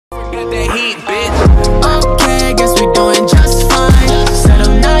got that heat, bitch. Okay, guess we doing just fine. Said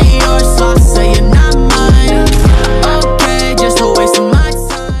I'm not yours, so I'll say you're not mine. Okay, just a waste of my time.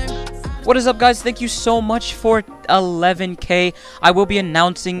 What is up, guys? Thank you so much for 11K. I will be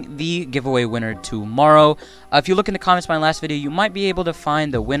announcing the giveaway winner tomorrow. If you look in the comments of my last video, you might be able to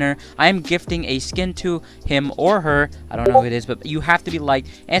find the winner. I am gifting a skin to him or her. I don't know who it is, but you have to be liked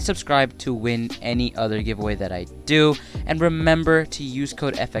and subscribed to win any other giveaway that I do. And remember to use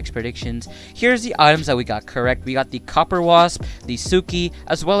code FX Predictions. Here's the items that we got correct. We got the Copper Wasp, the Suki,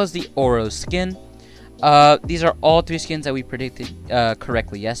 as well as the Oro skin. These are all 3 skins that we predicted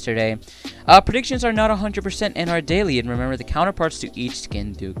correctly yesterday. Predictions are not 100% and are daily, and remember the counterparts to each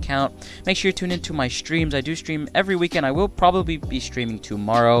skin do count. Make sure you tune into my streams. I do stream every weekend. I will probably be streaming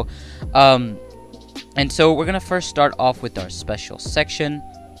tomorrow. And so we're going to first start off with our special section.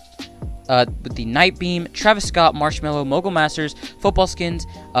 With the Night Beam, Travis Scott, Marshmallow, Mogul Masters, football skins,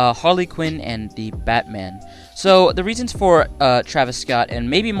 Harley Quinn, and the Batman. So the reasons for Travis Scott and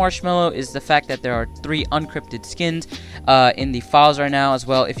maybe Marshmallow is the fact that there are 3 unencrypted skins in the files right now as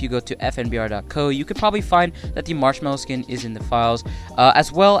well. If you go to fnbr.co, you could probably find that the Marshmallow skin is in the files,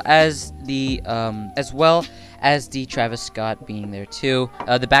 as well as the Travis Scott being there too.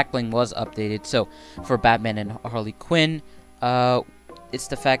 The back bling was updated. So for Batman and Harley Quinn, it's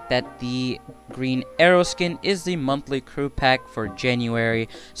the fact that the Green Arrow skin is the monthly crew pack for January,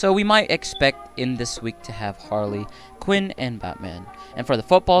 so we might expect in this week to have Harley Quinn and Batman. And for the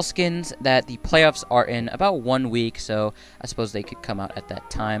football skins, that the playoffs are in about 1 week, so I suppose they could come out at that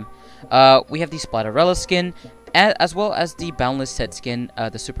time. We have the Splatterella skin, as well as the Boundless set skin,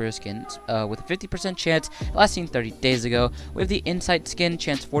 the superhero skins, with a 50% chance lasting 30 days ago. We have the Insight skin,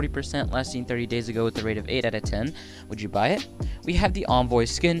 chance 40% lasting 30 days ago with a rate of 8 out of 10. Would you buy it? We have the Envoy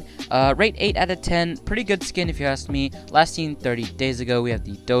skin, rate 8 out of 10. Pretty good skin if you ask me, lasting 30 days ago. We have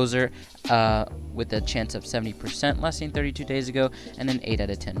the Dozer, with a chance of 70% lasting 32 days ago and an 8 out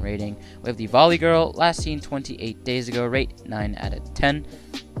of 10 rating. We have the Volley Girl, lasting 28 days ago, rate 9 out of 10.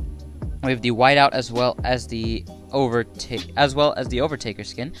 We have the Whiteout as well as the Overtaker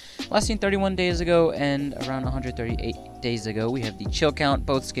skin, lasting 31 days ago and around 138 days ago. We have the Chill Count,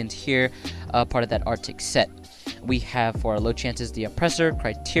 both skins here, part of that Arctic set. We have for our low chances the Oppressor,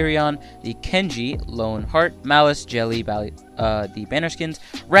 Criterion, the Kenji, Lone Heart, Malice, Jelly, the Banner skins,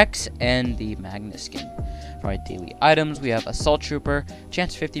 Rex, and the Magnus skin. For our daily items, we have Assault Trooper,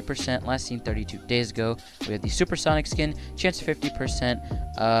 chance 50%, lasting 32 days ago. We have the Supersonic skin, chance 50%,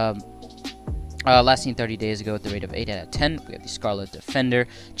 lasting 30 days ago at the rate of 8 out of 10. We have the Scarlet Defender,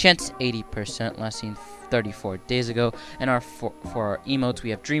 chance 80%, lasting 34 days ago. And for our emotes,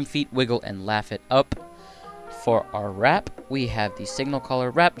 we have Dream Feet, Wiggle, and Laugh It Up. For our wrap, we have the Signal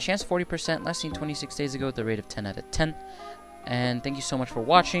Caller wrap, chance 40%, lasting 26 days ago at the rate of 10 out of 10. And thank you so much for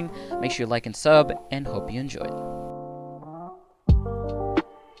watching. Make sure you like and sub, and hope you enjoyed.